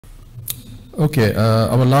Okay,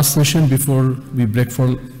 our last session before we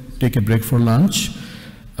take a break for lunch.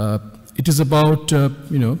 It is about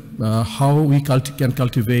how we can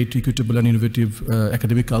cultivate equitable and innovative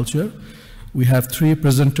academic culture. We have 3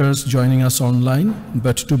 presenters joining us online,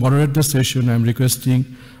 but to moderate the session, I'm requesting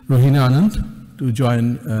Rohina Anand to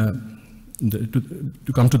join,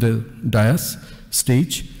 to come to the dais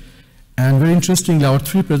stage. And very interestingly, our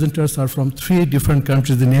 3 presenters are from 3 different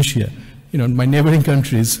countries in Asia. My neighboring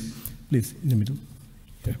countries. Please, in the middle.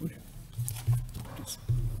 Here.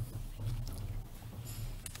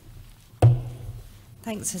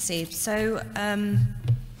 Thanks, Hasib. So,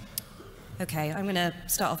 okay, I'm going to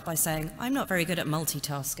start off by saying I'm not very good at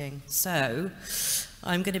multitasking, so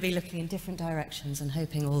I'm going to be looking in different directions and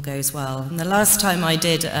hoping all goes well. And the last time I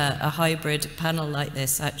did a hybrid panel like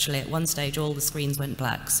this, actually, at one stage all the screens went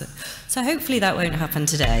black, so hopefully that won't happen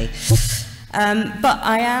today. But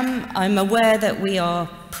I'm aware that we are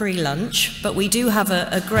pre-lunch, but we do have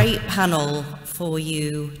a great panel for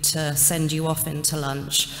you to send you off into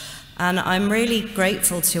lunch. And I'm really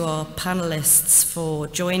grateful to our panelists for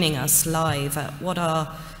joining us live at what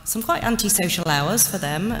are some quite antisocial hours for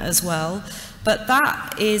them as well. But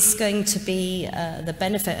that is going to be the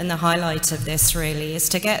benefit and the highlight of this, really, is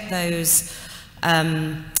to get those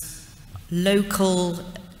local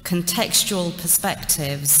contextual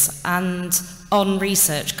perspectives and on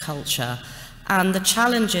research culture and the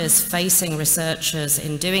challenges facing researchers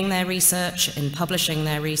in doing their research, in publishing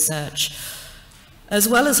their research. As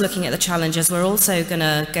well as looking at the challenges, we're also going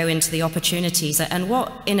to go into the opportunities and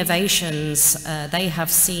what innovations they have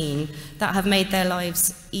seen that have made their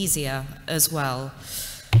lives easier as well.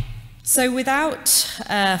 So without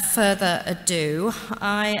further ado,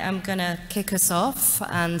 I am going to kick us off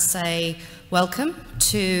and say welcome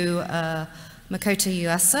to Makoto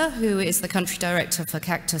Yuasa, who is the country director for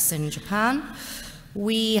Cactus in Japan.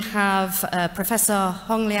 We have Professor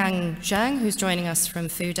Hongliang Zhang, who's joining us from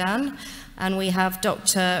Fudan, and we have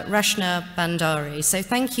Dr. Rashna Bandari. So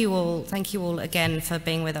thank you all again for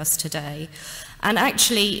being with us today. And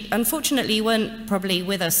actually, unfortunately, you weren't probably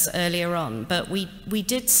with us earlier on, but we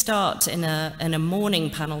did start in a morning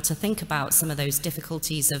panel to think about some of those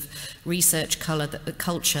difficulties of research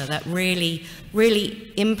culture that really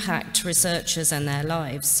impact researchers and their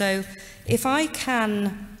lives. So if I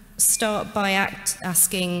can start by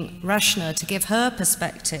asking Rashna to give her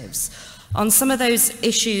perspectives on some of those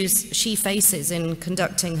issues she faces in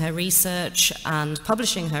conducting her research and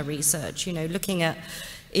publishing her research, looking at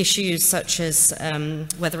issues such as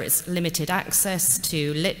whether it's limited access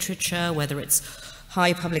to literature, whether it's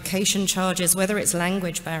high publication charges, whether it's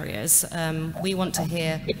language barriers. We want to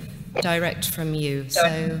hear direct from you.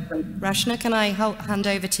 So, Rashna, can I hand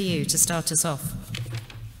over to you to start us off?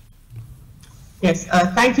 Yes,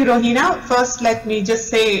 thank you, Rohina. First, let me just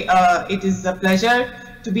say it is a pleasure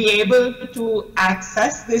to be able to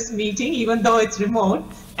access this meeting, even though it's remote.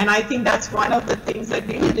 And I think that's one of the things that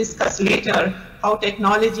we will discuss later, how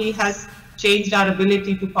technology has changed our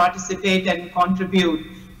ability to participate and contribute,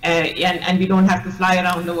 and we don't have to fly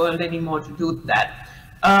around the world anymore to do that.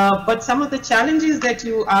 But some of the challenges that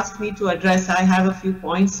you asked me to address, I have a few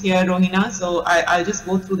points here, Rohina, so I'll just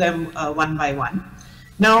go through them one by one.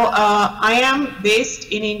 Now, I am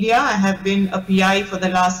based in India. I have been a PI for the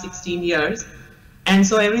last 16 years. And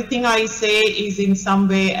so everything I say is in some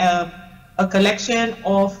way a collection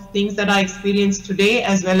of things that I experience today,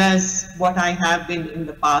 as well as what I have been in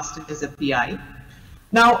the past as a PI.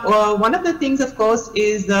 Now, one of the things, of course,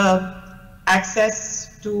 is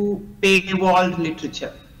access to paywalled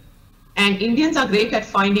literature. And Indians are great at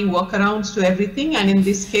finding workarounds to everything. And in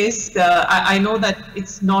this case, I know that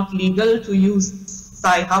it's not legal to use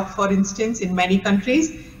Sci-Hub, for instance, in many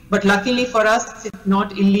countries. But luckily for us, it's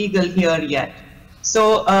not illegal here yet.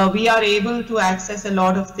 So we are able to access a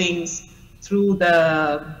lot of things through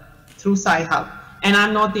Sci-Hub, and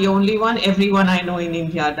I'm not the only one. Everyone I know in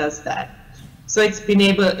India does that. So it's been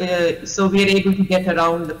so we are able to get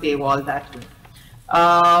around the paywall that way.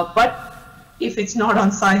 But if it's not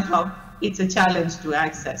on Sci-Hub, it's a challenge to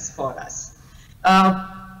access for us.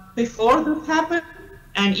 Before this happened,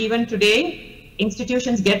 and even today,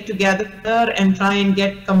 institutions get together and try and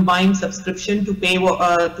get combined subscription to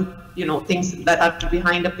paywall, things that are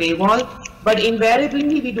behind a paywall, but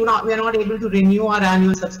invariably we are not able to renew our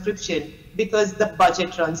annual subscription because the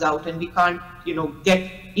budget runs out and we can't, get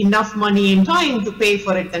enough money in time to pay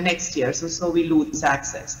for it the next year. So we lose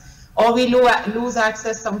access, or we lose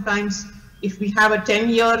access sometimes. If we have a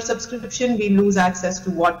 10-year subscription, we lose access to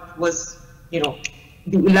what was, the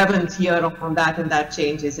 11th year on that, and that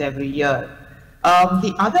changes every year.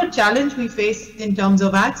 The other challenge we face in terms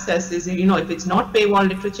of access is, you know, if it's not paywall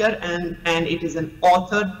literature and it is an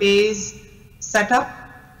author-based setup,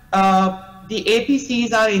 the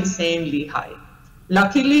APCs are insanely high.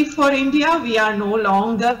 Luckily for India, we are no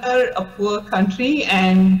longer a poor country,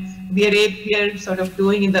 and we are sort of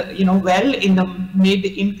doing in the, you know, well in the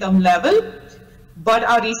mid-income level. But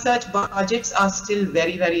our research budgets are still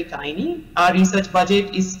very, very tiny. Our research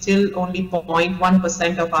budget is still only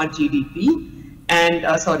 0.1% of our GDP, and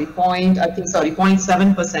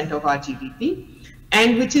 0.7% of our GDP,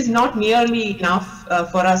 and which is not nearly enough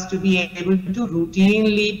for us to be able to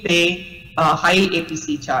routinely pay high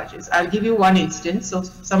APC charges. I'll give you one instance. So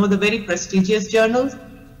some of the very prestigious journals,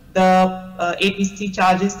 the APC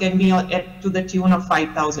charges can be to the tune of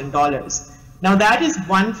 $5,000. Now that is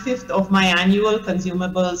 1/5 of my annual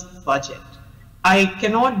consumables budget. I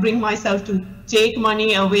cannot bring myself to take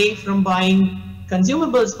money away from buying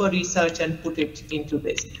consumables for research and put it into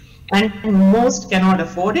this. And most cannot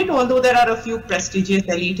afford it, although there are a few prestigious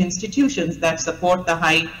elite institutions that support the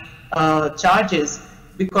high charges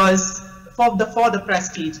because for the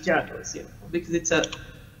prestige journals, you know, because it's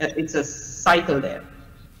a cycle there.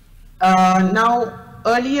 Now,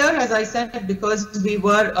 earlier, as I said, because we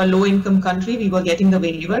were a low-income country, we were getting the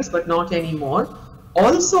waivers, but not anymore.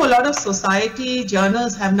 Also, a lot of society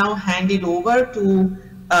journals have now handed over to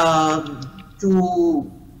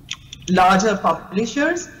larger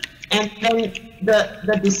publishers, and then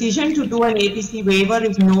the decision to do an APC waiver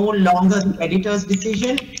is no longer the editor's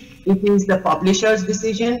decision. It is the publisher's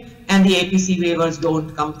decision, and the APC waivers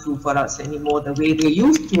don't come through for us anymore the way they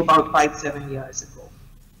used to about 5-7 years ago.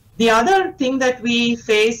 The other thing that we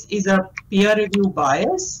face is a peer review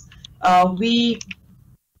bias.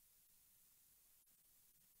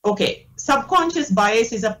 Subconscious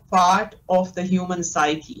bias is a part of the human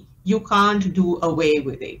psyche. You can't do away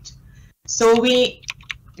with it. So we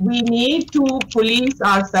need to police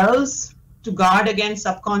ourselves to guard against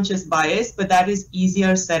subconscious bias, but that is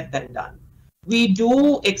easier said than done. We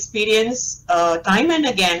do experience time and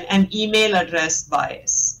again an email address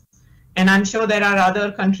bias. And I'm sure there are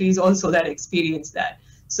other countries also that experience that.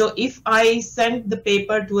 So if I send the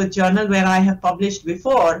paper to a journal where I have published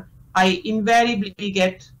before, I invariably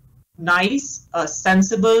get nice,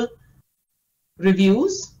 sensible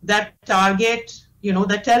reviews that target, you know,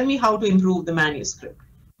 that tell me how to improve the manuscript.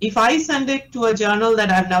 If I send it to a journal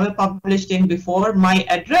that I've never published in before, my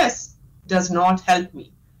address does not help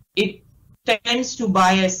me. It tends to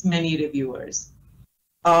bias many reviewers.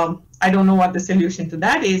 I don't know what the solution to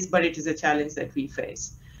that is, but it is a challenge that we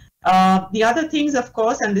face. The other things, of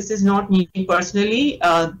course, and this is not me personally,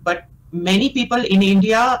 but many people in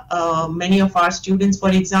India, many of our students, for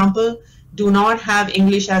example, do not have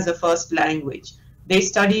English as a first language. They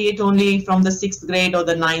study it only from the 6th grade or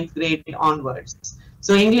the 9th grade onwards.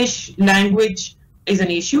 So English language is an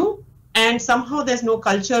issue, and somehow there's no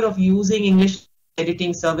culture of using English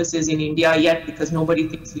editing services in India yet because nobody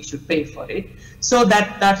thinks we should pay for it. So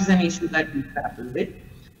that is an issue that we grapple with.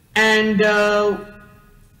 And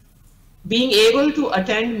being able to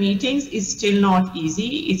attend meetings is still not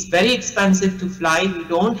easy. It's very expensive to fly. We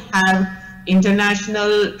don't have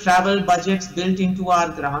international travel budgets built into our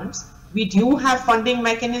grants. We do have funding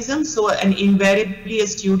mechanisms, so invariably a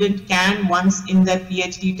student can, once in their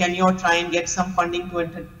PhD tenure, try and get some funding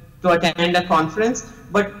to attend a conference,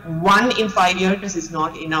 but 1 in 5 years is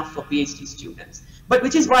not enough for PhD students. But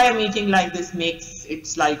which is why a meeting like this makes it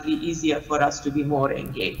slightly easier for us to be more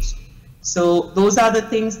engaged. So those are the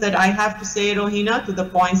things that I have to say, Rohina, to the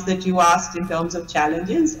points that you asked in terms of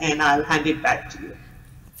challenges, and I'll hand it back to you.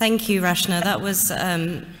 Thank you, Rachna.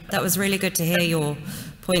 That was really good to hear your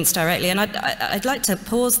points directly, and I'd like to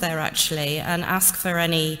pause there actually and ask for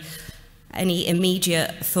any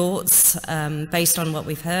immediate thoughts based on what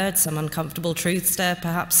we've heard, some uncomfortable truths there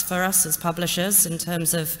perhaps for us as publishers in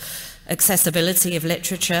terms of accessibility of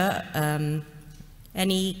literature.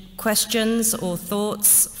 Any questions or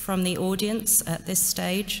thoughts from the audience at this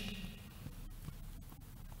stage?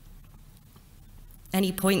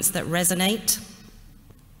 Any points that resonate?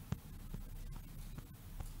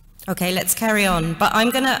 Okay, let's carry on. But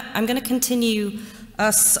I'm gonna continue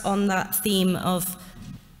us on that theme of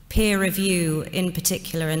peer review in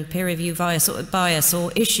particular, and peer review bias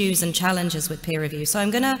or issues and challenges with peer review. So I'm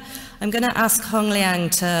gonna ask Hong Liang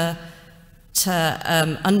to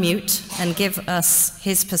unmute and give us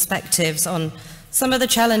his perspectives on some of the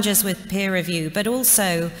challenges with peer review, but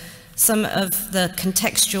also some of the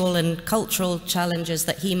contextual and cultural challenges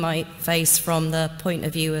that he might face from the point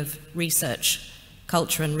of view of research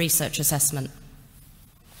culture and research assessment.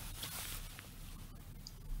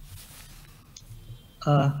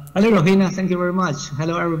 Hello, Rohina. Thank you very much.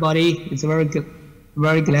 Hello, everybody. It's very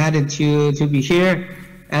glad to be here.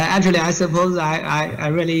 Actually, I suppose I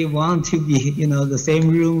really want to be, the same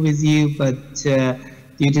room with you, but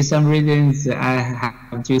due to some reasons, I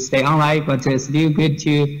have to stay online. But it's still good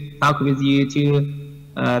to talk with you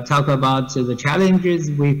to talk about the challenges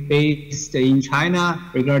we faced in China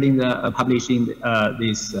regarding the publishing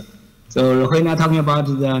this. So Rohina talking about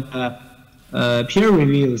the peer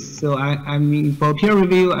reviews. So I mean, for peer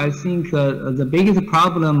review, I think the biggest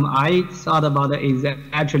problem I thought about is that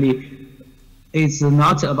actually it's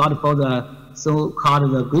not about for the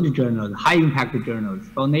so-called the good journals, high-impact journals.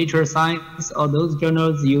 For Nature, Science, or those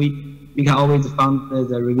journals, you can always find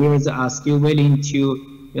the reviewers are still willing to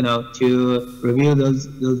to review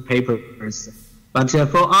those papers. But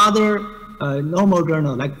for other normal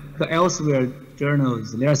journals like elsewhere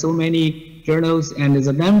journals, there are so many journals, and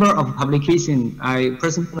the number of publication I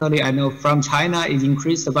know from China is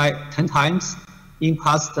increased by 10 times in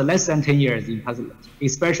past less than 10 years,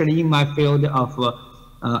 especially in my field of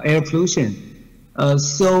air pollution.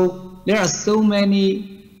 So there are so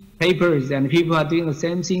many papers and people are doing the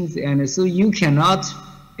same things, and so you cannot,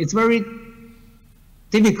 it's very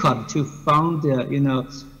difficult to find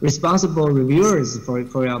responsible reviewers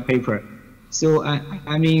for your paper. So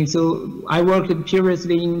so I worked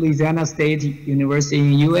previously in Louisiana State University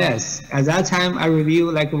in US. At that time, I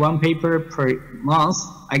reviewed like one paper per month.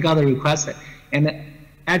 I got a request, and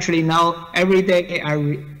actually now every day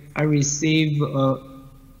I receive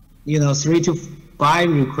 3 to 5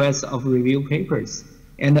 requests of review papers,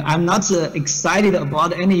 and I'm not excited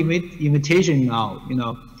about any invitation now.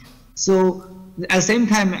 So at the same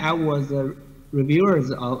time, I was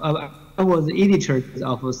reviewers I was editors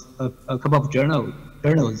of a couple of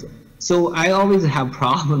journals. So I always have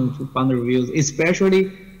problems to find the reviews,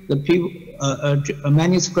 especially the people, a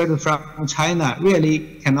manuscript from China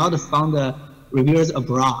really cannot find the reviewers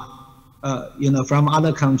abroad, from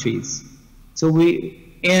other countries. So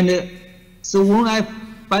so when I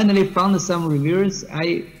finally found some reviewers,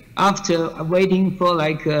 after waiting for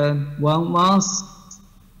like 1 month,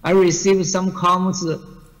 I received some comments.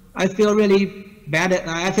 I feel really bad.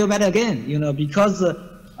 I feel bad again, because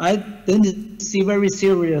I didn't see very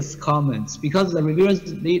serious comments, because the reviewers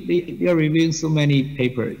they are reviewing so many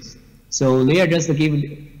papers, so they are just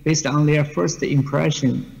giving based on their first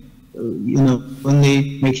impression,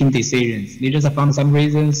 only making decisions. They just found some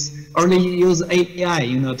reasons, or they use AI,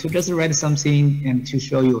 to just write something and to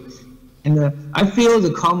show you. And I feel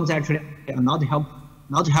the comments actually are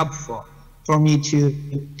not helpful for me to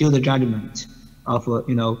do the judgment of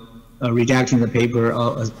rejecting the paper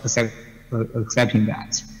or accepting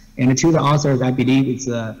that. And to the authors, I believe it's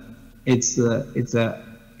a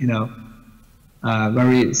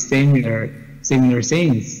very similar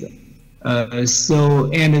things.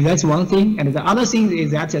 So, and that's one thing. And the other thing is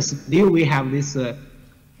that still we have this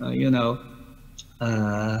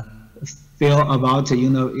feel about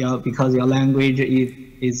because your language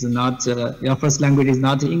is not your first language is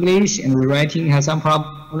not English, and the writing has some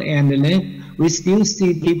problem, and then we still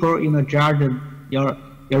see people judge your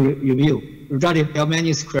review, judge your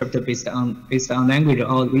manuscript based on language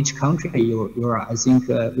or which country you are. I think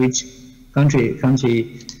which country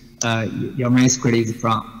your manuscript is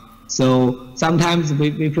from. So sometimes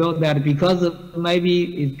we feel that because the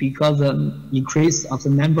increase of the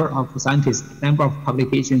number of scientists, number of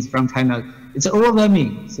publications from China, it's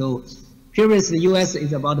overwhelming. So previously US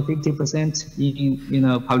is about 50%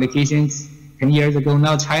 in publications 10 years ago.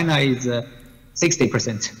 Now China is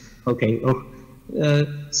 60%. Okay.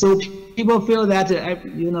 So people feel that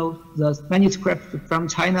the manuscript from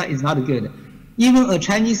China is not good. Even a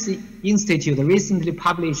Chinese institute recently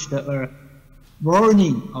published a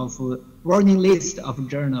warning list of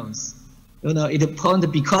journals. It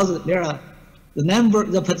pointed because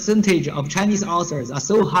the percentage of Chinese authors are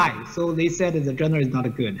so high, so they said that the journal is not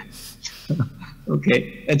good.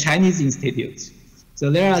 Okay, a Chinese institute. So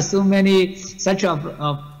there are so many such of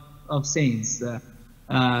things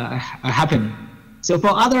happening. So for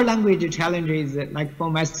other language challenges, like for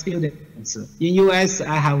my students in US,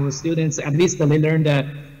 I have students at least they learned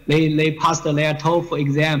they passed their TOEFL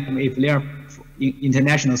exam if they are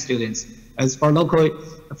international students. As for local,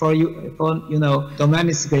 for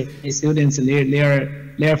domestic students,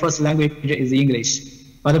 their first language is English.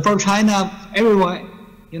 But for China, everyone,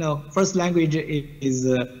 first language is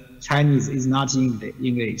Chinese, is not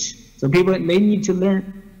English. So people, they need to learn,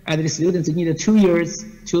 as the students need 2 years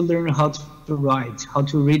to learn how to write, how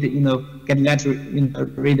to read, get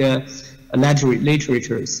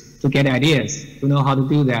literatures, to get ideas, to know how to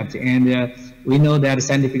do that. And we know that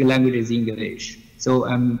scientific language is English. So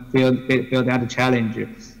feel that challenge.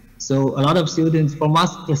 So a lot of students, for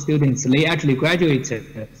master students, they actually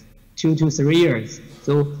graduated 2 to 3 years.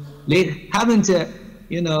 So they haven't,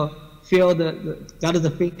 feel that is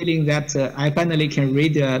the feeling that I finally can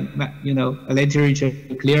read, a literature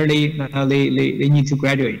clearly. They need to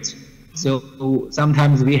graduate. So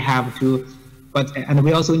sometimes we have to, and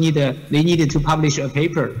we also they needed to publish a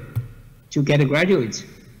paper to get a graduate.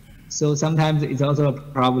 So sometimes it's also a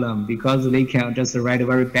problem because they can just write a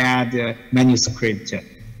very bad manuscript.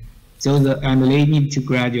 And they need to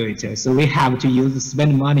graduate. So we have to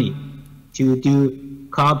spend money to do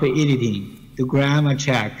copy editing, to grammar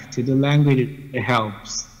check, to do language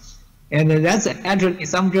helps. And that's actually,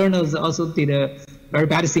 some journals also did very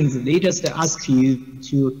bad things. They just ask you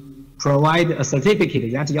to provide a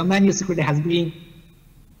certificate that your manuscript has been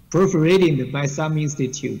proofreading by some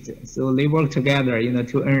institute. So they work together,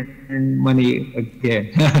 to earn money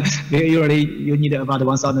again. Usually you need about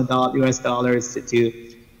 $1,000 US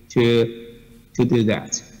to do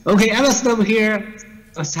that. Okay, I will stop here.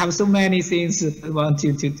 I have so many things I want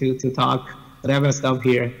to talk, but I will stop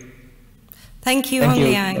here. Thank you, Hong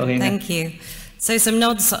Liang. Thank you. So some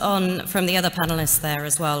nods from the other panelists there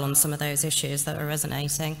as well on some of those issues that are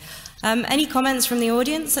resonating. Any comments from the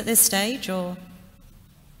audience at this stage, or?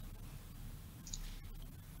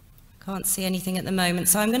 Can't see anything at the moment.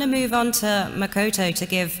 So I'm going to move on to Makoto to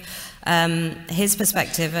give his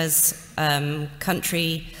perspective as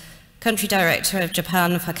country director of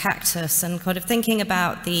Japan for Cactus, and kind of thinking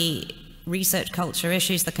about the research culture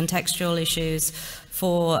issues, the contextual issues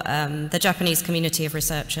for the Japanese community of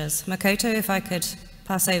researchers. Makoto, if I could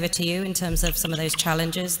pass over to you in terms of some of those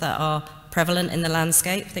challenges that are prevalent in the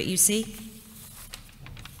landscape that you see.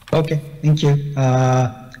 Okay, thank you.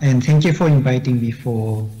 And thank you for inviting me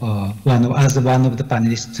for one of the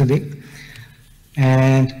panelists today.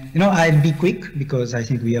 And I'll be quick because I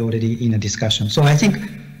think we are already in a discussion. So I think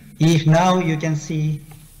if now you can see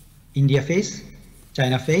India face,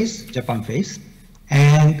 China face, Japan face,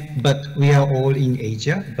 but we are all in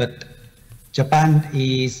Asia, but Japan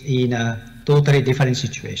is in a totally different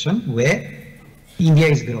situation where India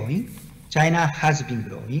is growing, China has been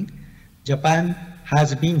growing, Japan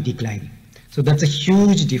has been declining. So that's a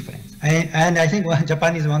huge difference. And I think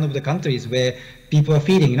Japan is one of the countries where people are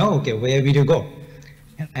feeling, okay, where will you go?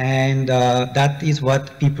 And that is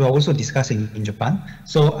what people are also discussing in Japan.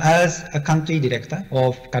 So as a country director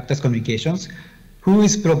of Cactus Communications, who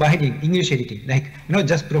is providing English editing? Like,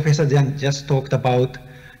 just Professor Jiang just talked about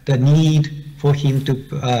the need for him to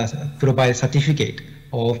provide a certificate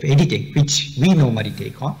of editing, which we normally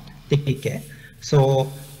take care.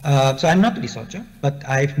 So I'm not a researcher, but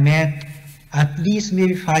I've met at least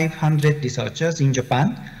maybe 500 researchers in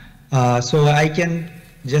Japan. So I can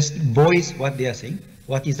just voice what they are saying.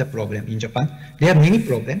 What is the problem in Japan? There are many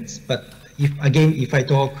problems, but if I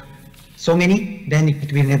talk so many, then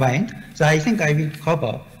it will never end. So I think I will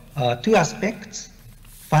cover 2 aspects: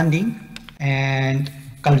 funding and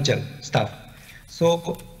cultural stuff.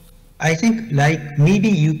 So I think like maybe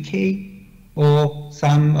UK or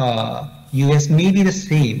some US may be the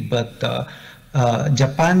same, but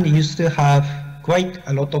Japan used to have quite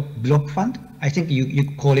a lot of block fund. I think you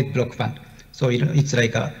call it block fund. So it's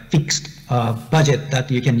like a fixed budget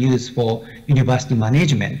that you can use for university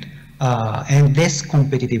management and less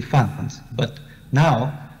competitive funds. But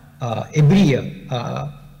now every year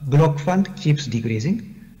block fund keeps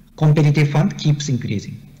decreasing, competitive fund keeps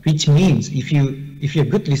increasing, which means if you're a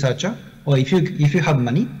good researcher, or if you have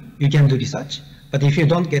money, you can do research. But if you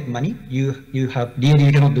don't get money, you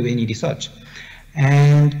cannot do any research.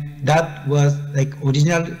 And that was like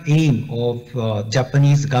original aim of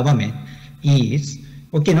Japanese government is,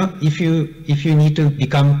 okay, if you need to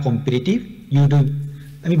become competitive, you do.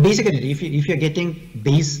 I mean, basically, if you're getting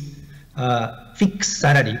base fixed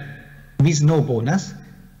salary with no bonus,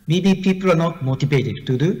 maybe people are not motivated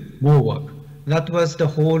to do more work. That was the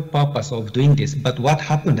whole purpose of doing this. But what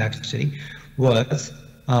happened actually was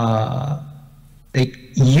like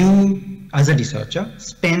you as a researcher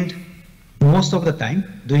spend most of the time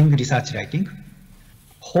doing research writing,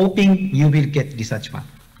 hoping you will get research fund.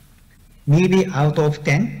 Maybe out of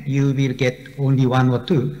 10, you will get only 1 or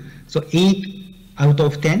 2. So 8 out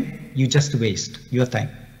of 10, you just waste your time.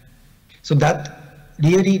 So that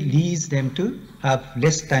really leads them to have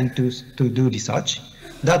less time to do research.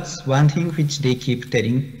 That's one thing which they keep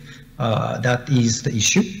telling, that is the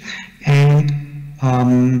issue. And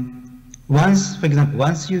once, for example,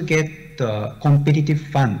 once you get the competitive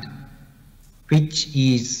fund, which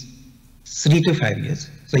is 3 to 5 years,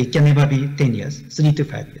 so it can never be 10 years, 3 to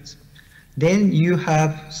 5 years. Then you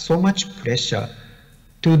have so much pressure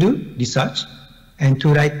to do research, and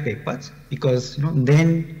to write papers, because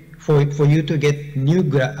then for you to get new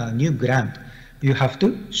grant, you have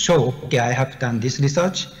to show, okay, I have done this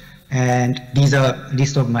research, and these are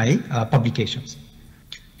list of my publications.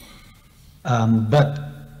 But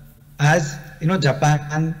as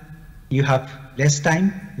Japan, you have less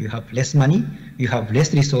time, you have less money, you have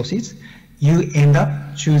less resources, you end up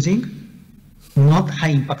choosing not high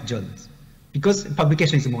impact journals, because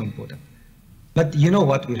publication is more important. But you know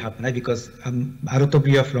what will happen, right? Because a lot of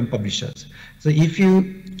you are from publishers. So if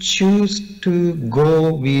you choose to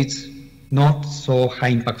go with not so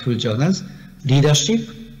high impactful journals, readership,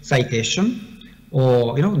 citation,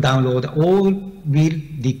 or download, all will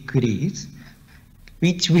decrease,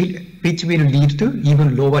 which will lead to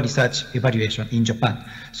even lower research evaluation in Japan.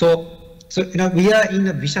 So we are in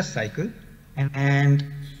a vicious cycle, and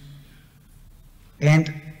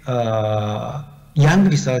young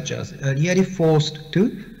researchers are really forced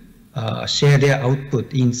to share their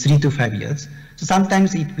output in 3 to 5 years. So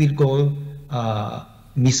sometimes it will go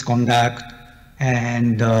misconduct,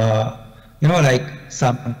 and like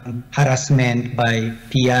some harassment by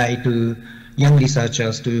PI to young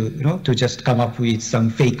researchers to just come up with some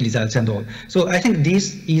fake results and all. So I think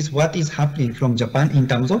this is what is happening from Japan in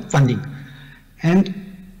terms of funding. And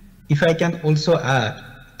if I can also add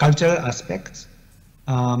cultural aspects,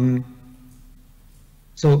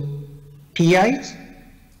 so PIs,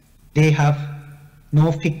 they have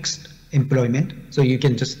no fixed employment. So you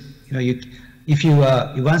can just, if you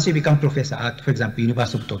once you become professor at, for example,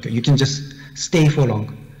 University of Tokyo, you can just stay for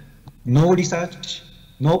long. No research,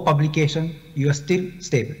 no publication, you are still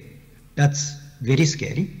stable. That's very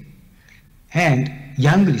scary. And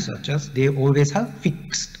young researchers, they always have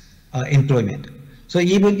fixed employment. So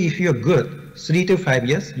even if you're good, 3 to 5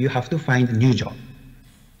 years, you have to find a new job.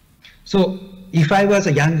 So if I was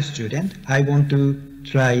a young student, I want to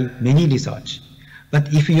try many research.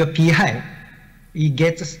 But if you're PI, he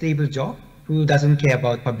gets a stable job, who doesn't care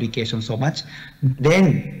about publication so much,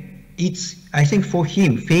 then I think for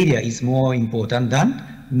him, failure is more important than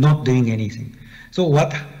not doing anything. So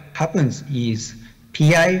what happens is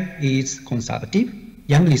PI is conservative,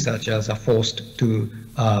 young researchers are forced to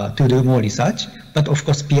do more research, but of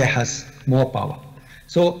course PI has more power.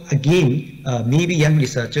 So again, maybe young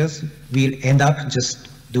researchers will end up just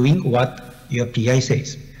doing what your PI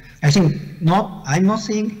says. I think I'm not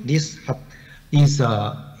saying this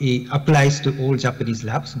applies to all Japanese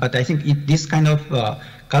labs, but I think this kind of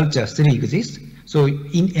culture still exists. So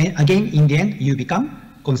again, in the end, you become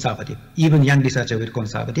conservative. Even young researchers will be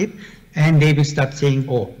conservative, and they will start saying,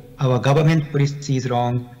 oh, our government policy is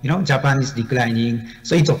wrong, Japan is declining,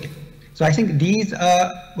 so it's okay. So I think these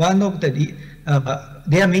are one of the,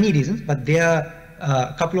 there are many reasons, but there are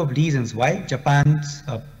a couple of reasons why Japan's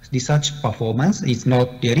research performance is not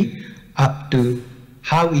really up to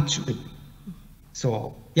how it should be.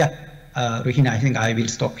 So yeah, Ruhina, I think I will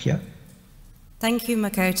stop here. Thank you,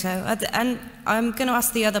 Makoto. And I'm going to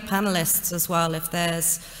ask the other panelists as well if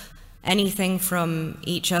there's anything from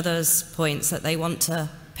each other's points that they want to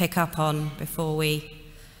pick up on before we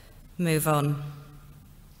move on.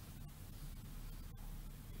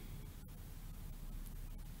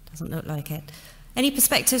 Doesn't look like it. Any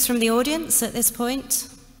perspectives from the audience at this point?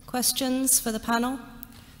 Questions for the panel?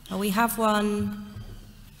 Oh, we have one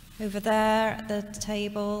over there at the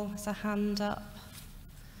table. There's a hand up.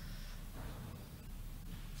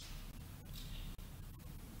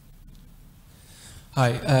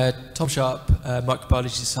 Hi, Tom Sharp, Microbiology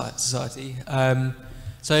Society.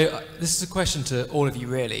 So this is a question to all of you,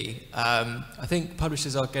 really. I think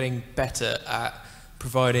publishers are getting better at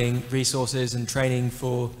providing resources and training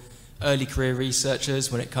for early career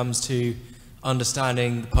researchers when it comes to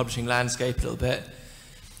understanding the publishing landscape a little bit.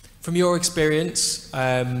 From your experience,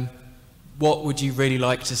 what would you really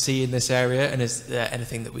like to see in this area, and is there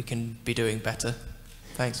anything that we can be doing better?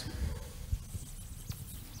 Thanks.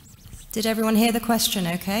 Did everyone hear the question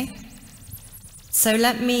okay? So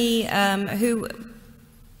let me, who,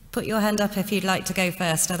 put your hand up if you'd like to go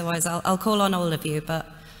first, otherwise I'll call on all of you, but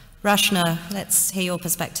Rashna, let's hear your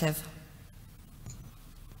perspective.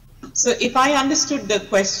 So if I understood the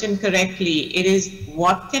question correctly, it is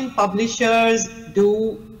what can publishers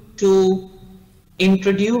do to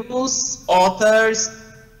introduce authors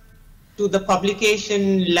to the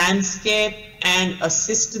publication landscape and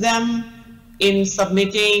assist them in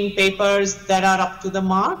submitting papers that are up to the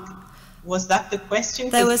mark? Was that the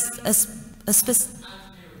question? There was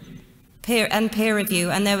peer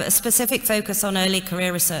review, and there was a specific focus on early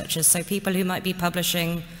career researchers, so people who might be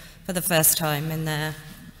publishing for the first time in their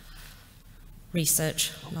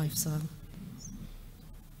research lifestyle.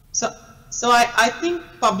 So I think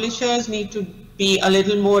publishers need to be a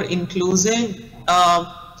little more inclusive.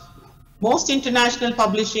 Most international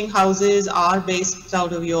publishing houses are based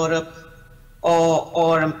out of Europe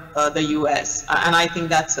or the US, and I think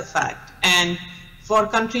that's a fact. And for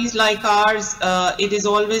countries like ours, it's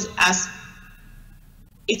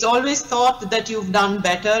always thought that you've done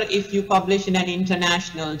better if you publish in an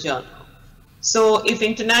international journal. So if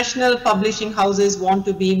international publishing houses want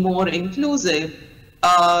to be more inclusive,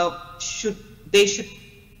 they should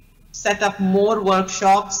set up more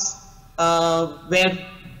workshops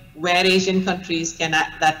where Asian countries can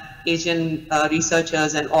that Asian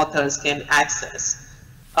researchers and authors can access.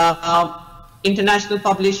 International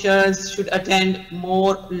publishers should attend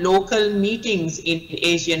more local meetings in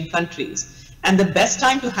Asian countries. And the best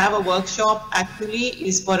time to have a workshop actually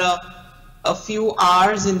is for a few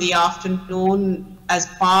hours in the afternoon as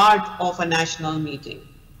part of a national meeting.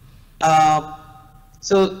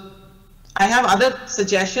 So I have other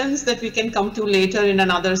suggestions that we can come to later in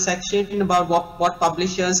another section about what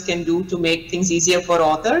publishers can do to make things easier for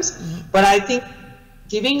authors. But I think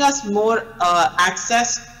giving us more access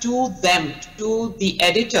to them, to the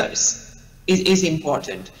editors, is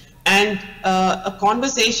important. And a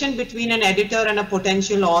conversation between an editor and a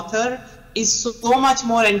potential author is so much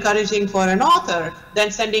more encouraging for an author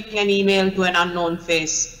than sending an email to an unknown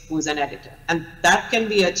face who's an editor. And that can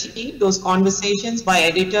be achieved, those conversations, by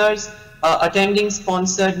editors attending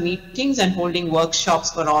sponsored meetings and holding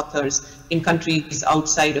workshops for authors in countries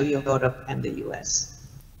outside of Europe and the US.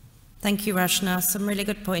 Thank you, Rachna. Some really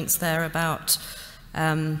good points there about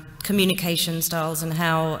communication styles and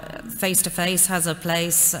how face-to-face has a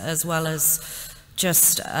place, as well as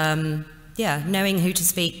just knowing who to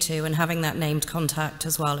speak to and having that named contact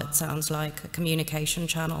as well. It sounds like a communication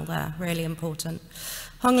channel there, really important.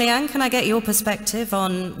 Hong Liang, can I get your perspective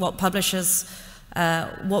on what publishers,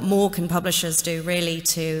 what more can publishers do really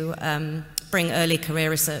to bring early career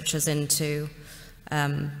researchers into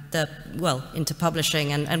into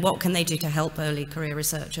publishing, and what can they do to help early career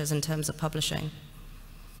researchers in terms of publishing?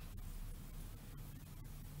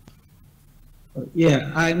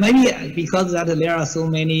 Yeah, maybe because that there are so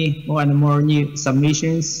many more and more new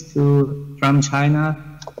submissions from China,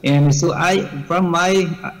 and so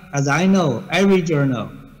as I know, every journal,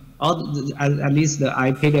 at least that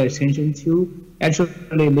I paid attention to,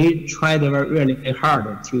 actually they tried really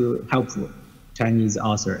hard to help Chinese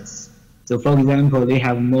authors. So for example, they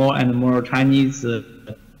have more and more Chinese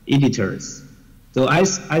editors. So I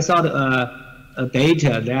saw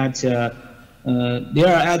data that there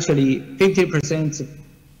are actually 50%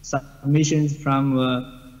 submissions from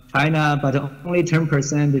China, but only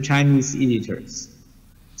 10% Chinese editors.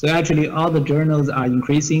 So actually all the journals are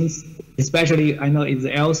increasing, especially I know it's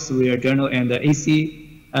Elsewhere journal and the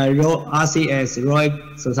RCS,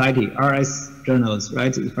 Royal Society, RS journals,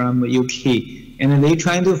 right, from UK. And they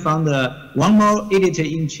trying to find one more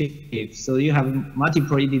editor-in-chief. So you have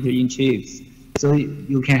multiple editor-in-chiefs. So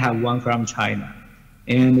you can have one from China.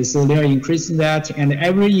 And so they're increasing that. And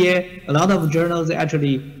every year, a lot of journals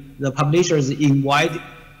actually, the publishers invite,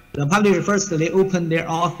 the publisher first, they open their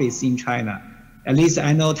office in China. At least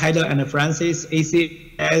I know Tyler and Francis,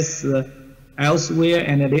 ACS, Elsewhere,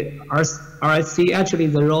 and the RSC, actually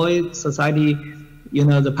the Royal Society,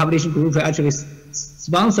 the publishing group actually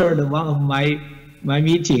sponsored one of my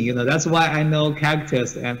meeting. That's why I know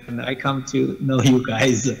Cactus, and I come to know you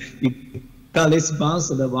guys. Because they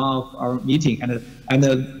sponsored one of our meeting, and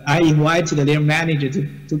I invited their manager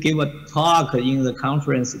to give a talk in the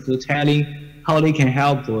conference to telling how they can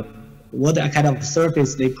help, what kind of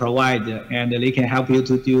service they provide, and they can help you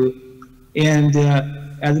to do. And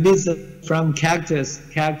as this from Cactus,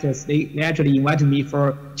 they actually invited me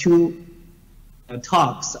for 2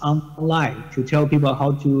 talks online to tell people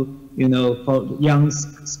how to, for young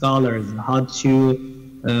scholars, how to,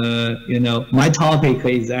 my topic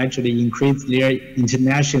is actually increase their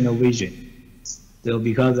international vision. So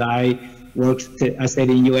because I stayed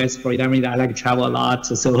in US for 11 years, I like to travel a lot,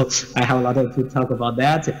 so I have a lot to talk about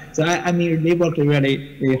that. So I mean, they worked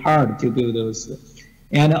really hard to do those.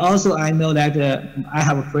 And also I know that I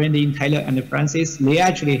have a friend in Tyler and Francis. They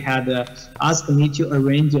actually had asked me to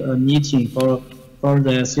arrange a meeting for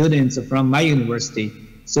the students from my university.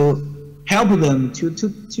 So help them to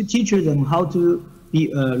teach them how to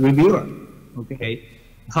be a reviewer, okay?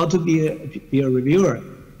 How to be a reviewer.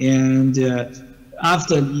 And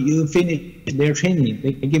after you finish their training,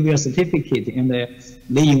 they give you a certificate, and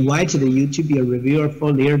they invited you to be a reviewer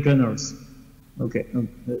for their journals. Okay,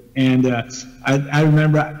 and I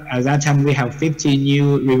remember at that time we have 50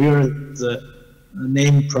 new reviewers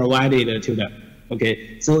name provided to them.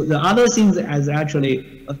 Okay, so the other things is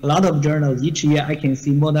actually a lot of journals each year I can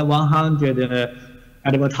see more than 100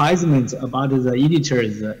 advertisements about the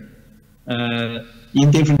editors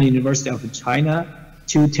in different universities of China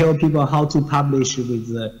to tell people how to publish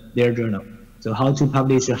with their journal. So how to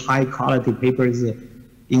publish high quality papers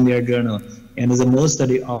in their journal. And the most,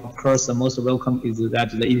 of course, the most welcome is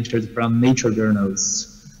that the editors from nature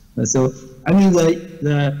journals. So, I mean,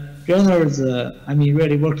 the journals, I mean,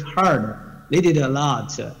 really worked hard. They did a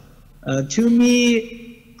lot. To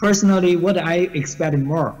me, personally, what I expect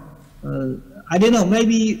more, I don't know,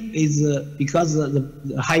 maybe is because the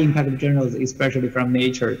high impact journals, especially from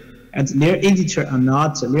nature, and their editor are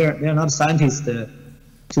not, they're not scientists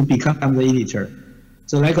to become the editor.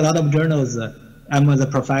 So like a lot of journals, I'm the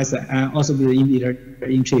professor, and also the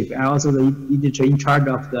editor-in-chief, and also the editor in charge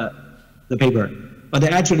of the paper. But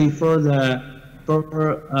actually for the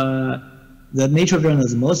nature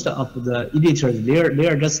journals, most of the editors,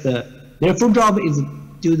 they're just, their full job is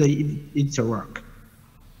do the editor work.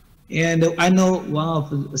 And I know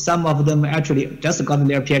some of them actually just got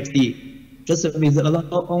their PhD, just with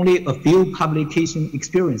only a few publication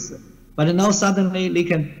experience. But now suddenly they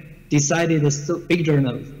can decide the big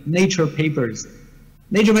journals, nature papers.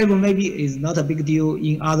 Nature paper maybe is not a big deal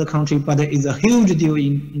in other countries, but it's a huge deal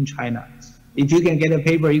in China. If you can get a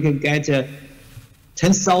paper, you can get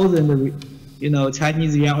 10,000,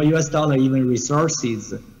 Chinese yuan or US dollar even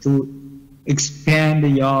resources to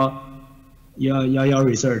expand your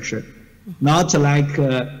research. Not like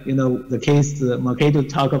the case Makoto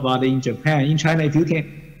talked about in Japan. In China, if you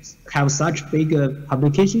can have such big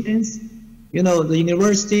publications, the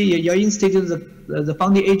university, your institute, the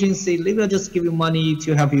funding agency, they will just give you money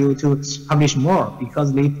to help you to publish more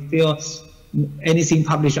because they feel anything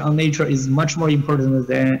published on nature is much more important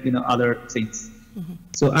than other things. Mm-hmm.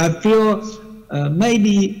 So I feel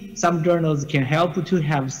maybe some journals can help to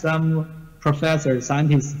have some professors,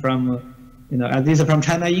 scientists from at least from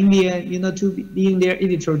China, India, to be in their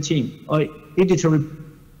editor team or editor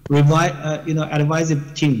advisory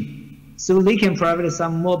team, so they can provide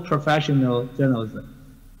some more professional journals.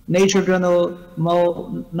 Nature journal,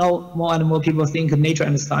 more and more people think nature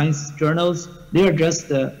and science journals, they are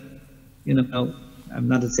just, I'm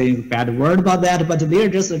not saying a bad word about that, but they're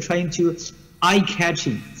just trying to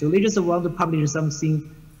eye-catching. So they just want to publish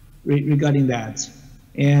something regarding that.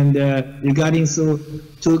 And regarding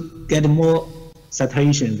to get more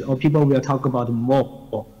citations, or people will talk about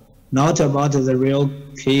more, not about the real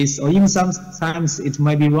case, or even sometimes it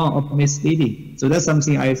might be wrong or misleading. So that's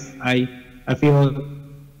something I feel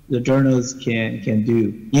the journals can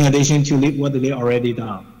do in addition to what they already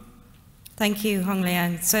done. Thank you, Hong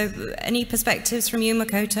Liang. So any perspectives from you,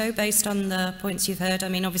 Makoto, based on the points you've heard? I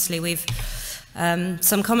mean, obviously we've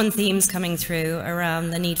some common themes coming through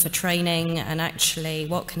around the need for training and actually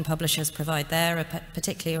what can publishers provide there,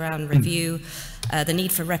 particularly around review, the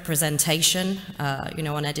need for representation,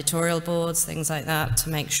 on editorial boards, things like that, to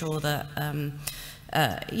make sure that,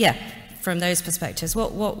 from those perspectives,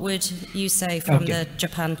 what would you say from the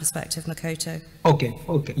Japan perspective, Makoto? Okay.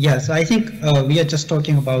 Yes, I think we are just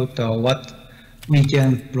talking about what we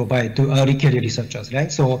can provide to early career researchers,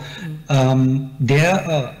 right? So I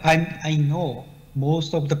know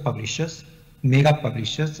most of the publishers, mega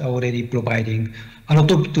publishers, are already providing a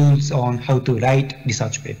lot of tools on how to write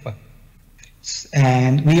research paper.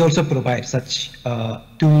 And we also provide such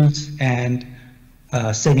tools and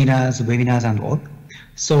seminars, webinars, and all.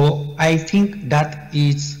 So I think that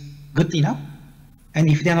is good enough. And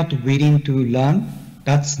if they're not willing to learn,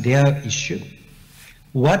 that's their issue.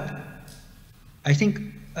 What I think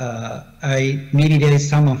maybe there is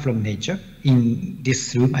someone from nature in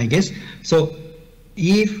this room, I guess. So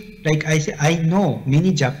if, like I say, I know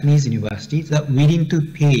many Japanese universities are willing to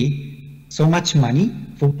pay so much money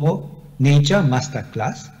for nature master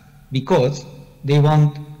class because they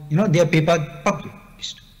want, their paper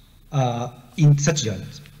published in such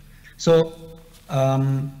journals. So,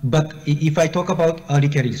 but if I talk about early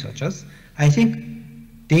career researchers, I think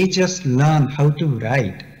they just learn how to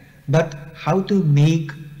write, but how to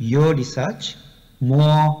make your research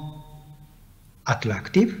more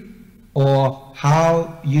attractive, or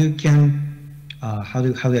how you can how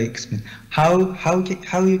do I explain how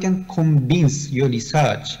you can convince your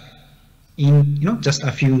research in just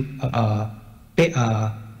a few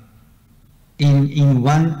in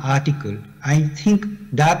one article. I think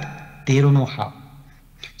that they don't know how.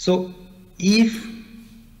 So if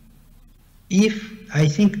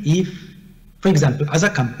for example, as a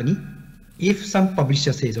company, if some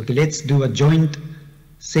publisher says, okay, let's do a joint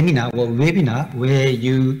seminar or webinar where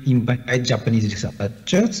you invite Japanese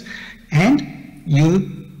researchers and you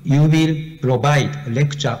you will provide a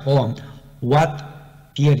lecture on what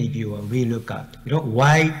peer reviewer will look at,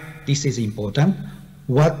 why this is important,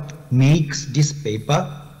 what makes this paper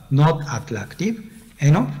not attractive,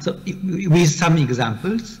 so with some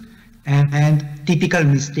examples and typical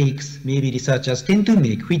mistakes maybe researchers tend to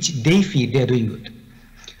make, which they feel they're doing good.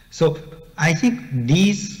 So I think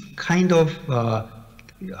these kind of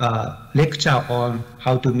lecture on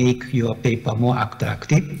how to make your paper more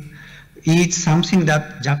attractive is something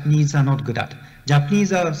that Japanese are not good at.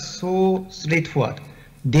 Japanese are so straightforward.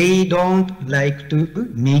 They don't like to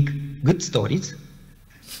make good stories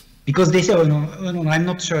because they say, oh, no, I'm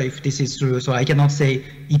not sure if this is true, so I cannot say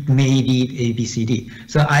it may be A, B, C, D.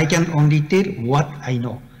 So I can only tell what I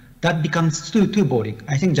know. That becomes too boring.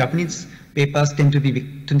 I think Japanese papers tend to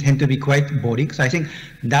be quite boring. So I think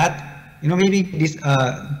that, maybe this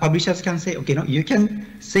publishers can say, okay, no, you can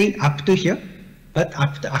say up to here, but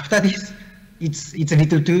after this, it's a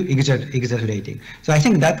little too exaggerating. So I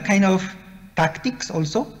think that kind of tactics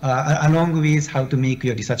also, along with how to make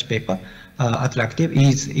your research paper attractive,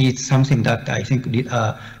 is something that I think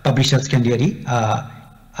publishers can really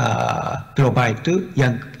provide to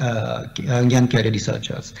young career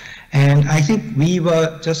researchers. And I think we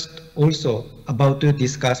were just also about to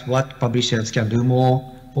discuss what publishers can do more,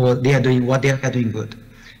 or they are doing what they are doing good.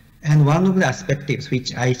 And one of the aspects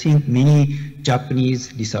which I think many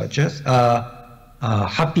Japanese researchers are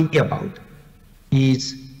happy about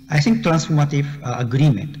is, I think, transformative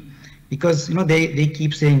agreement, because they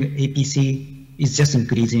keep saying APC is just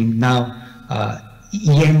increasing now.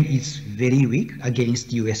 Yen is very weak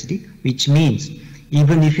against USD, which means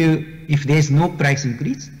even if there is no price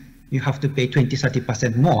increase, you have to pay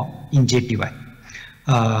 20-30% more in JPY.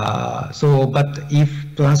 But if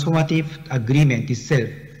transformative agreement itself,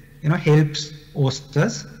 helps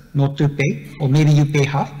authors not to pay, or maybe you pay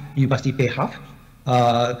half, university pay half.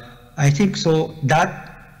 I think so. That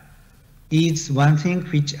is one thing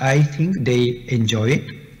which I think they enjoy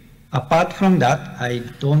it. Apart from that, I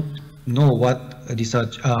don't know what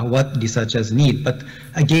researchers need. But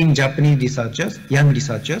again, Japanese researchers, young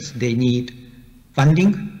researchers, they need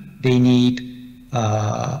funding, they need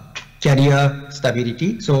career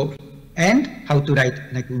stability. So, and how to write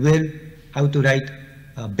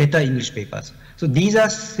better English papers. So these are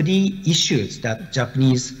three issues that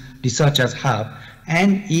Japanese researchers have.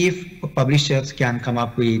 And if publishers can come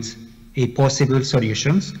up with a possible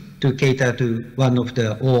solutions to cater to one of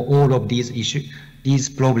the or all of these issues, these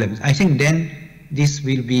problems, I think then this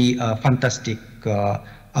will be a fantastic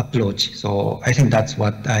approach. So I think that's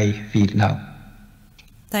what I feel now.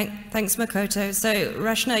 Thanks, Makoto. So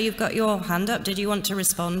Rashna, you've got your hand up. Did you want to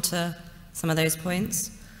respond to some of those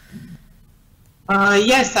points?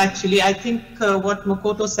 Yes, actually, I think what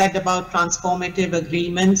Makoto said about transformative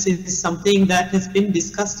agreements is something that has been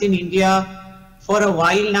discussed in India for a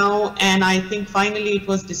while now, and I think finally it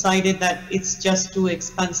was decided that it's just too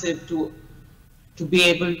expensive to be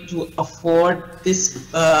able to afford this,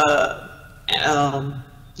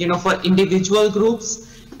 for individual groups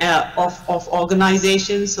of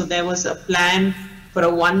organizations. So there was a plan for a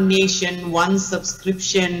one nation, one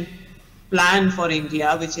subscription plan for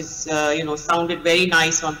India, which is, sounded very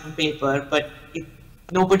nice on paper, but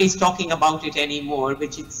nobody's talking about it anymore,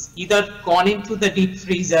 which it's either gone into the deep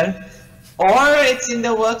freezer or it's in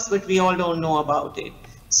the works, but we all don't know about it.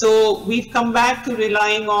 So we've come back to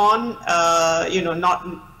relying on, not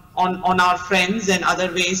on our friends and other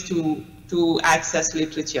ways to access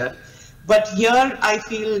literature. But here I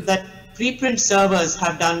feel that preprint servers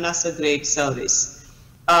have done us a great service.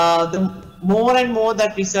 The more and more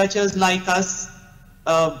that researchers like us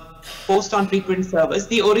post on preprint servers,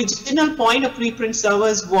 the original point of preprint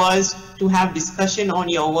servers was to have discussion on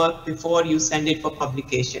your work before you send it for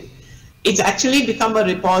publication. It's actually become a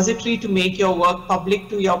repository to make your work public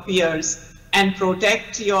to your peers and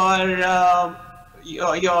protect your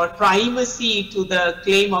primacy to the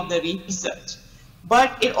claim of the research.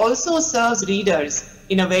 But it also serves readers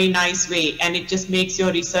in a very nice way, and it just makes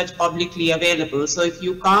your research publicly available. So if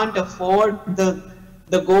you can't afford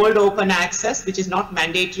the gold open access, which is not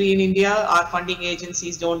mandatory in India, our funding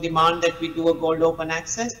agencies don't demand that we do a gold open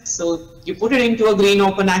access. So you put it into a green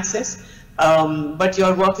open access, but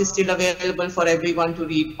your work is still available for everyone to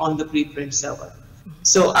read on the preprint server.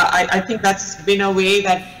 So I think that's been a way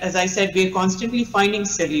that, as I said, we're constantly finding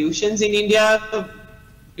solutions in India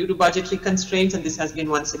due to budgetary constraints, and this has been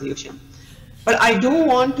one solution. But I do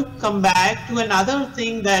want to come back to another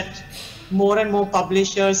thing that more and more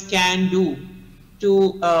publishers can do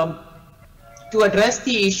to address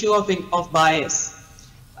the issue of bias,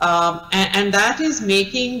 and that is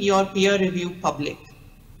making your peer review public.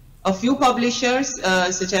 A few publishers,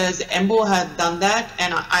 such as EMBO, have done that,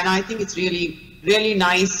 and I think it's really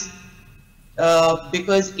nice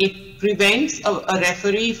because it prevents a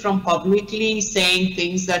referee from publicly saying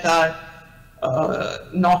things that are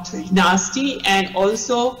not nasty, and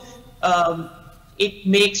also it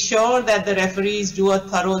makes sure that the referees do a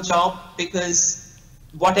thorough job, because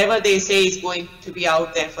whatever they say is going to be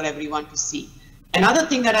out there for everyone to see. Another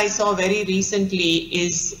thing that I saw very recently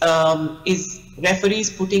is referees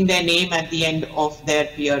putting their name at the end of their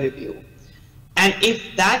peer review. And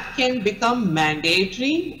if that can become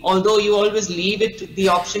mandatory, although you always leave it the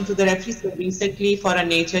option to the referee, so recently for a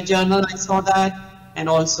Nature journal I saw that, and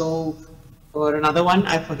also for another one,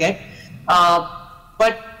 I forget.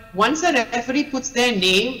 But once a referee puts their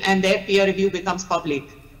name and their peer review becomes public,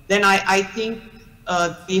 then I think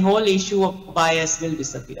the whole issue of bias will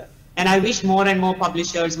disappear. And I wish more and more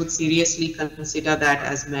publishers would seriously consider that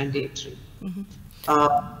as mandatory.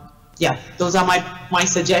 Yeah, those are my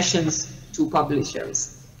suggestions to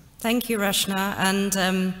publishers. Thank you, Rashna.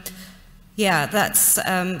 And yeah, that's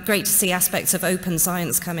great to see aspects of open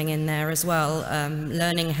science coming in there as well,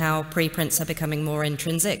 learning how preprints are becoming more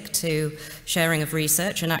intrinsic to sharing of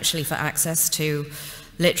research and actually for access to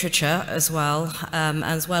literature as well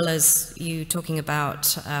as you talking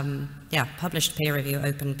about yeah, published peer review,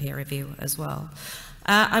 open peer review as well.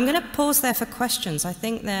 I'm going to pause there for questions. I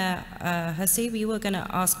think there, Hasib, you were going to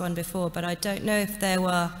ask one before, but I don't know if there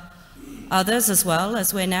were others as well,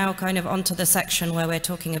 as we're now kind of onto the section where we're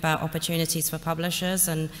talking about opportunities for publishers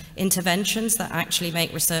and interventions that actually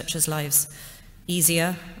make researchers' lives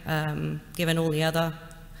easier, given all the other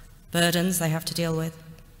burdens they have to deal with.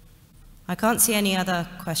 I can't see any other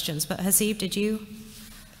questions, but Hasib, did you?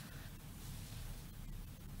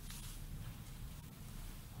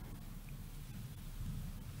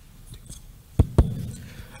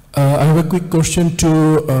 I have a quick question to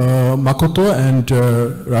Makoto and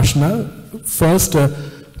Rashna. First, in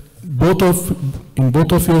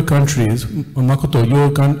both of your countries, Makoto,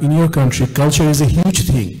 in your country, culture is a huge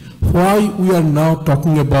thing. Why we are now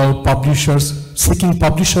talking about publishers, seeking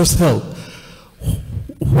publishers' help?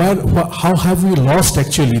 How have we lost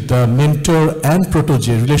actually the mentor and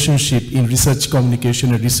protege relationship in research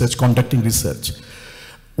communication and research, conducting research?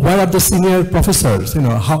 Where are the senior professors? You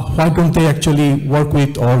know, why don't they actually work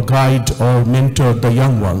with or guide or mentor the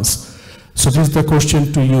young ones? So this is the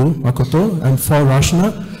question to you, Makoto. And for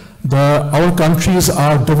Rashna, our countries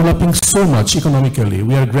are developing so much economically.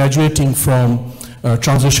 We are graduating from,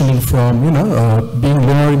 transitioning from, being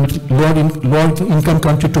lower income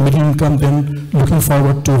country to middle income, then looking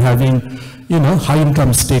forward to having, high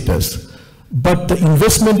income status. But the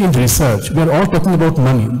investment in research, we are all talking about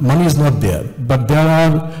money. Money is not there, but there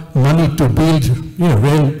are money to build,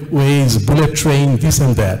 railways, bullet train, this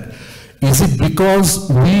and that. Is it because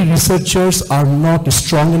we researchers are not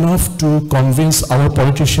strong enough to convince our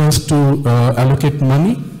politicians to allocate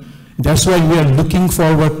money? That's why we are looking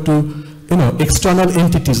forward to, external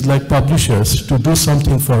entities like publishers to do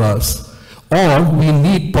something for us. Or we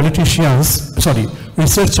need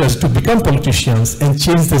researchers to become politicians and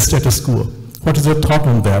change the status quo. What is your thought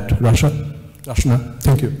on that, Rashna?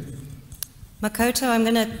 Thank you. Makoto, I'm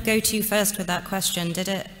going to go to you first with that question.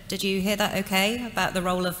 Did you hear that okay, about the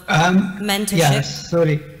role of mentorship? Yeah,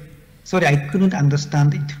 sorry, I couldn't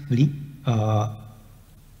understand it fully.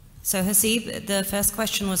 So Hasib, the first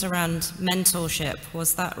question was around mentorship,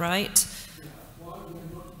 was that right?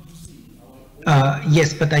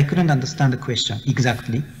 Yes, but I couldn't understand the question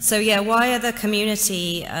exactly. So yeah, why are the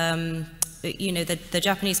community, the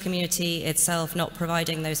Japanese community itself not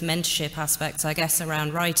providing those mentorship aspects, I guess,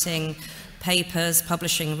 around writing papers,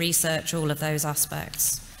 publishing research, all of those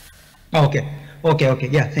aspects? Okay,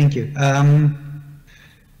 yeah, thank you.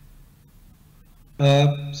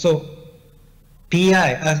 So PI,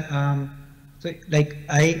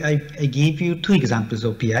 I gave you two examples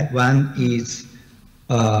of PI. One is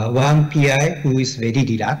one PI who is very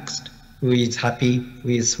relaxed, who is happy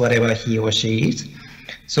with whatever he or she is.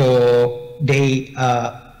 So they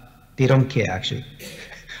don't care actually.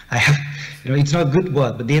 It's not a good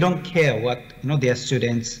word, but they don't care what their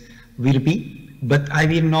students will be. But I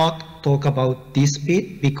will not talk about this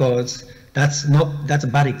bit because that's a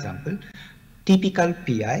bad example. Typical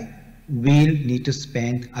PI will need to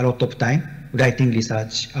spend a lot of time writing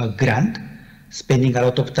research grant, spending a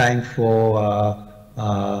lot of time for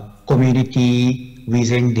community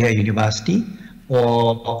within their university,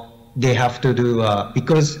 or they have to do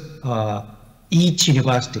because each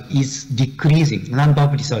university is decreasing number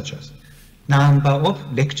of researchers, number of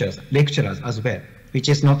lecturers as well, which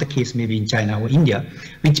is not the case maybe in China or India,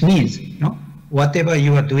 which means whatever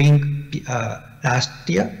you are doing last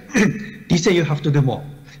year. This year you have to do more.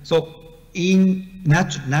 So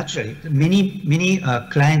naturally, many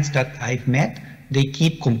clients that I've met, they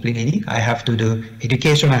keep complaining. I have to do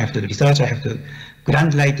education, I have to do research, I have to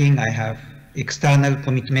grant writing, I have external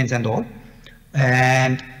commitments and all.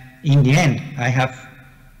 And in the end,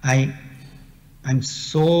 I'm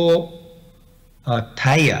so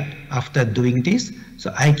tired after doing this.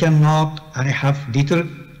 So I have little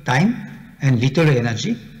time and little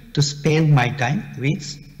energy to spend my time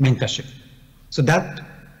with mentorship. So that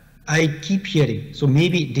I keep hearing. So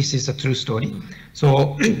maybe this is a true story.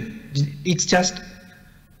 So it's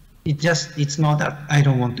not that I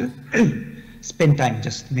don't want to spend time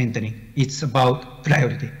just mentoring. It's about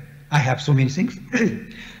priority. I have so many things,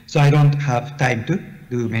 so I don't have time to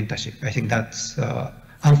do mentorship. I think that's,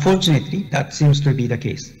 unfortunately, that seems to be the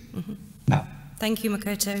case now. Thank you,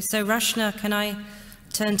 Makoto. So Rashna, can I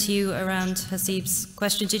turn to you around Hasib's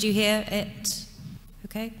question? Did you hear it?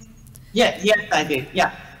 Okay. Yeah, yes, I did.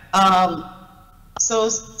 Yeah. So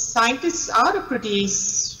scientists are a pretty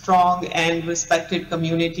strong and respected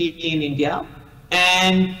community in India,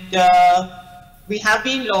 and we have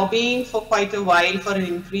been lobbying for quite a while for an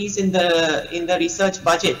increase in the research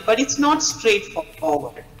budget, but it's not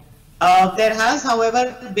straightforward. There has,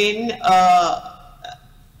 however, been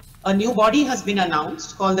a new body has been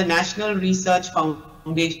announced called the National Research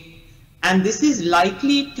Foundation, and this is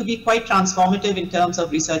likely to be quite transformative in terms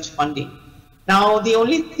of research funding. Now, the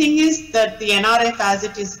only thing is that the NRF, as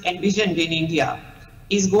it is envisioned in India,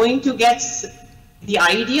 is going to get, the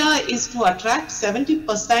idea is to attract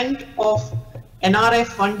 70% of NRF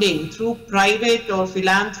funding through private or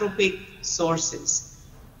philanthropic sources.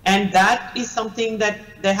 And that is something that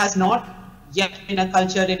there has not yet been a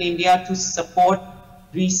culture in India to support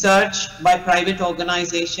research by private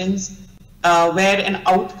organizations where an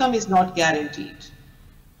outcome is not guaranteed.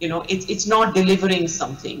 You know, it's not delivering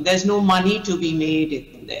something. There's no money to be made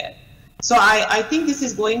in there. So I think this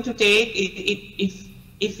is going to take,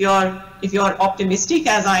 if you're optimistic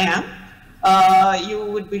as I am, you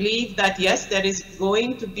would believe that yes, there is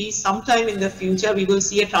going to be sometime in the future we will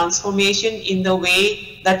see a transformation in the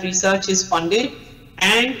way that research is funded,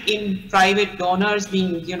 and in private donors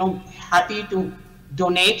being, you know, happy to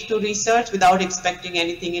donate to research without expecting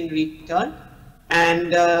anything in return.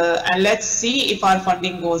 And let's see if our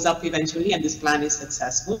funding goes up eventually and this plan is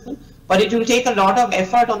successful. But it will take a lot of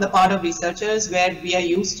effort on the part of researchers, where we are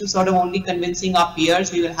used to sort of only convincing our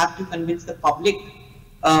peers. We will have to convince the public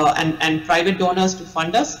and private donors to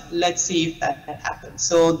fund us. Let's see if that happens.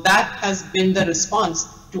 So that has been the response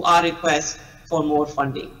to our request for more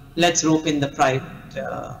funding. Let's rope in the private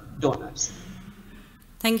donors.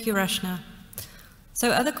 Thank you, Rashna.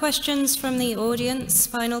 So other questions from the audience?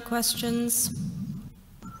 Final questions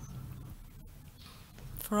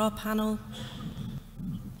for our panel?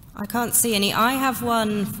 I can't see any. I have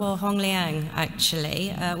one for Hong Liang,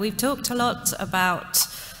 actually. We've talked a lot about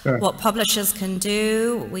what publishers can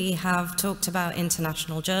do. We have talked about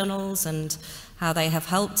international journals and how they have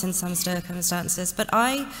helped in some circumstances. But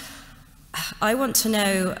I want to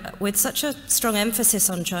know, with such a strong emphasis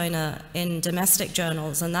on China in domestic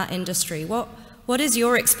journals and that industry, what is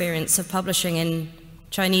your experience of publishing in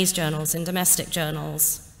Chinese journals, in domestic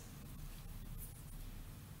journals?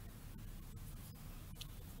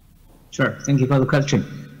 Sure, thank you for the question.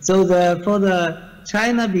 So for the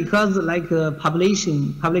China, because like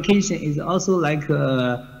publication is also like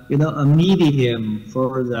a medium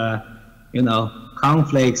for the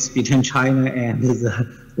conflicts between China and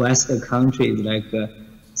the Western countries. Like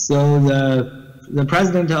so the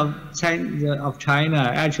president of China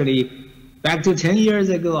actually back to 10 years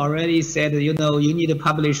ago already said, you need to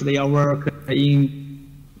publish your work in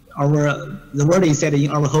the word is said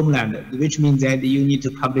in our homeland, which means that you need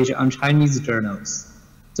to publish on Chinese journals.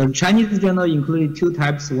 So Chinese journal included two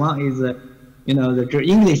types. One is, the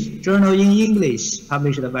English journal in English,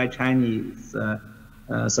 published by Chinese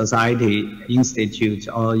society, institute,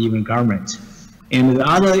 or even government. And the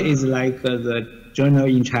other is like the journal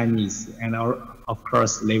in Chinese, and of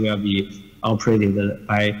course they will be operated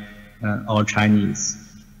by all Chinese.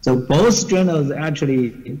 So both journals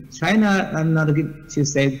actually, China, I'm not going to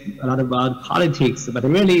say a lot about politics, but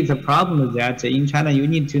really the problem is that in China you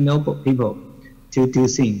need to know people to do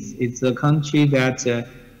things. It's a country that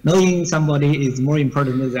knowing somebody is more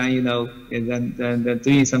important than than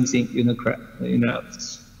doing something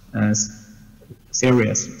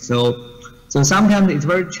serious. So sometimes it's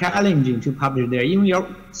very challenging to publish there.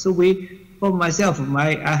 For myself,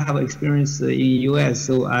 I have experience in US,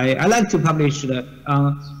 so I like to publish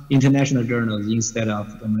on international journals instead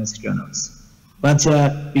of domestic journals. But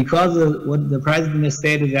because what the president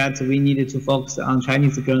said that we needed to focus on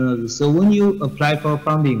Chinese journals, so when you apply for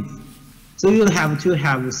funding, so you have to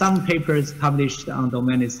have some papers published on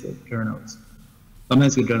domestic journals.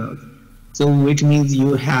 So which means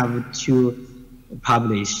you have to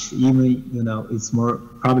publish, even, you know, it's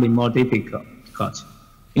probably more difficult.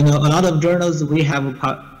 You know, a lot of journals, we have,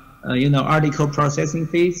 you know, article processing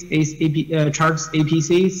fees, charts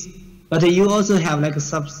APCs, but you also have like a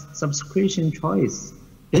subscription choice.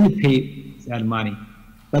 Then you pay that money.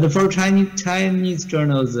 But for Chinese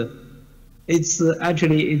journals, it's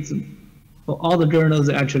for all the journals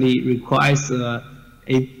actually requires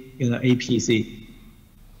APC.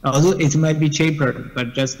 Although it might be cheaper,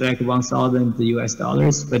 but just like $1,000 US,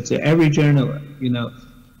 but every journal, you know,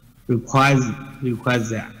 requires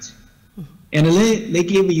that. And they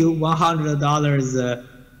give you $100,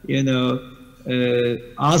 you know,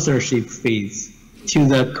 authorship fees to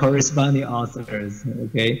the corresponding authors,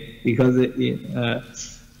 okay? Because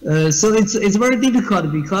so it's very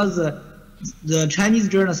difficult because the Chinese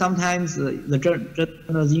journal sometimes the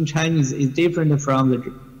journals in Chinese is different from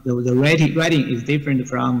the writing is different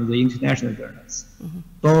from the international journals.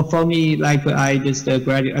 So for me, like I just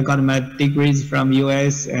graduated, I got my degrees from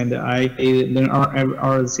US and I learned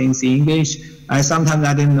all things in English. Sometimes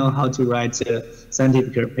I didn't know how to write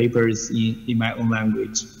scientific papers in my own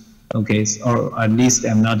language. Okay, or at least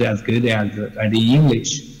I'm not as good as in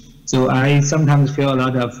English. So I sometimes feel a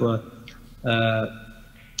lot of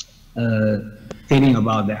feeling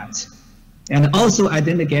about that. And also I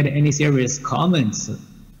didn't get any serious comments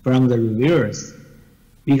from the reviewers,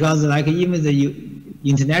 because like even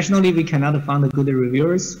internationally we cannot find good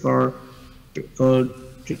reviewers for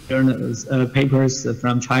journals papers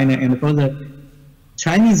from China, and for the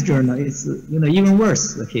Chinese journal it's, you know, even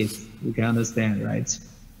worse the case. You can understand, right?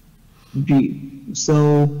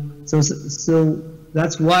 So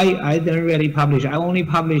that's why I didn't really publish. I only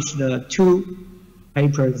published 2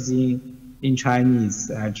 papers in Chinese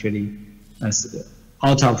actually,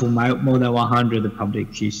 out of my more than 100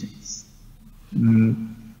 publications.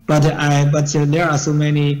 But there are so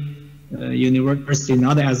many universities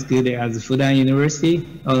not as good as Fudan University,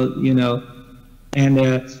 you know, and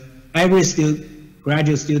every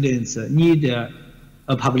graduate students need a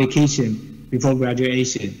publication before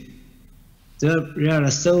graduation. There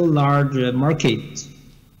are so large market,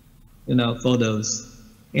 you know, for those.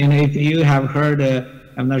 And if you have heard,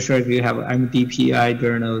 I'm not sure if you have MDPI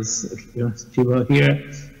journals, you know, people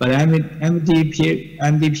here, but MDPI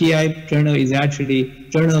journal is actually,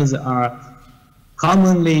 journals are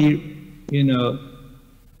commonly, you know,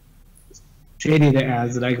 treated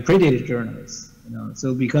as like accredited journals, you know.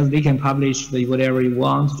 So because they can publish whatever you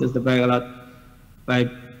want, just by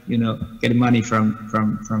you know, get money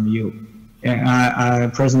from you. And I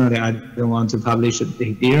personally, I don't want to publish it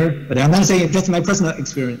here, but I'm not saying just my personal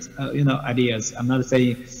experience, you know, ideas. I'm not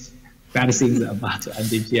saying bad things about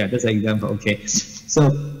MDPI. That's an example. Okay, so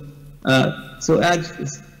there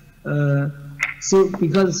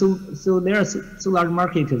are so large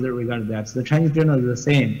markets regarding that. The Chinese journal is the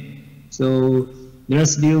same. So they're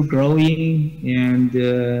still growing and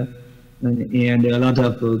a lot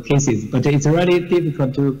of cases, but it's really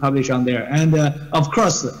difficult to publish on there. And of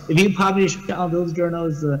course, if you publish on those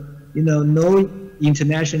journals, you know, no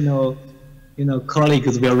international, you know,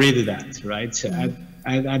 colleagues will read that, right?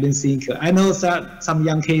 I don't think, I know some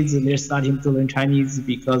young kids, they're starting to learn Chinese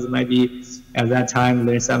because maybe at that time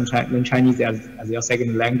learn Chinese as your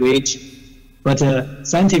second language. But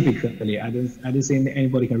scientifically, I don't think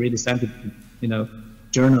anybody can read scientific, you know,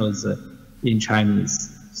 journals in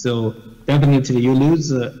Chinese. So definitely you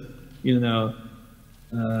lose, you know,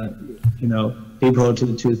 people to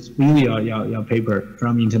view your paper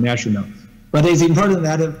from international. But it's important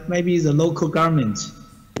that maybe the local government,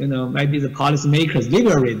 you know, maybe the policymakers, they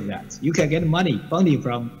will read that. You can get funding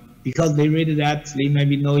from, because they read that, they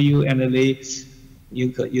maybe know you, and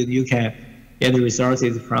you can get the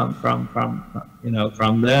resources from you know,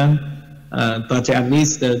 from them. But at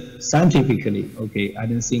least scientifically, okay, I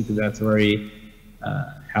don't think that's very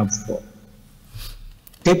helpful.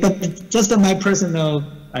 Okay, but just my personal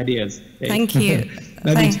ideas. Okay? Thank you.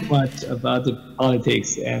 Maybe too much about the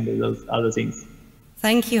politics and those other things.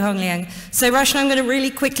 Thank you, Hongliang. So Roshan, I'm going to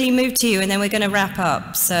really quickly move to you and then we're going to wrap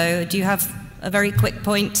up. So do you have a very quick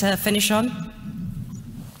point to finish on?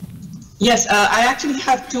 Yes, I actually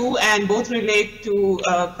have 2, and both relate to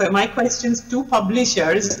my questions to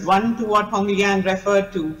publishers. One to what Hongliang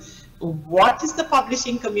referred to. What is the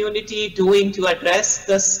publishing community doing to address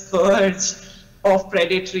the scourge of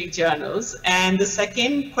predatory journals? And the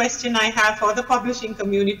second question I have for the publishing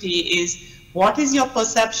community is, What is your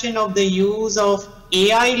perception of the use of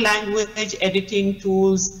AI language editing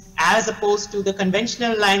tools as opposed to the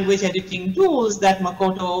conventional language editing tools that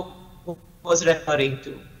Makoto was referring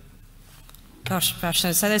to? Gosh,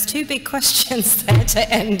 so there's two big questions there to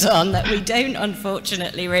end on that we don't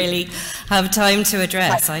unfortunately really have time to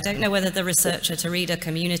address. I don't know whether the researcher to reader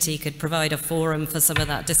community could provide a forum for some of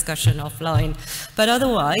that discussion offline, but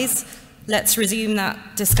otherwise let's resume that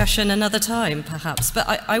discussion another time perhaps. But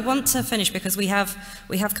I want to finish because we have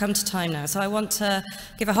come to time now, so I want to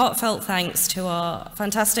give a heartfelt thanks to our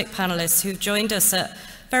fantastic panelists who've joined us at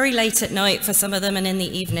very late at night for some of them and in the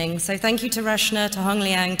evening. So thank you to Rashna, to Hong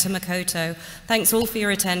Liang, to Makoto. Thanks all for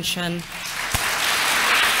your attention.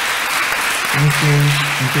 Thank you.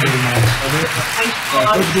 Thank you very much.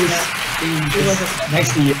 Thank you.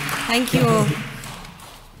 Next year. Thank you all.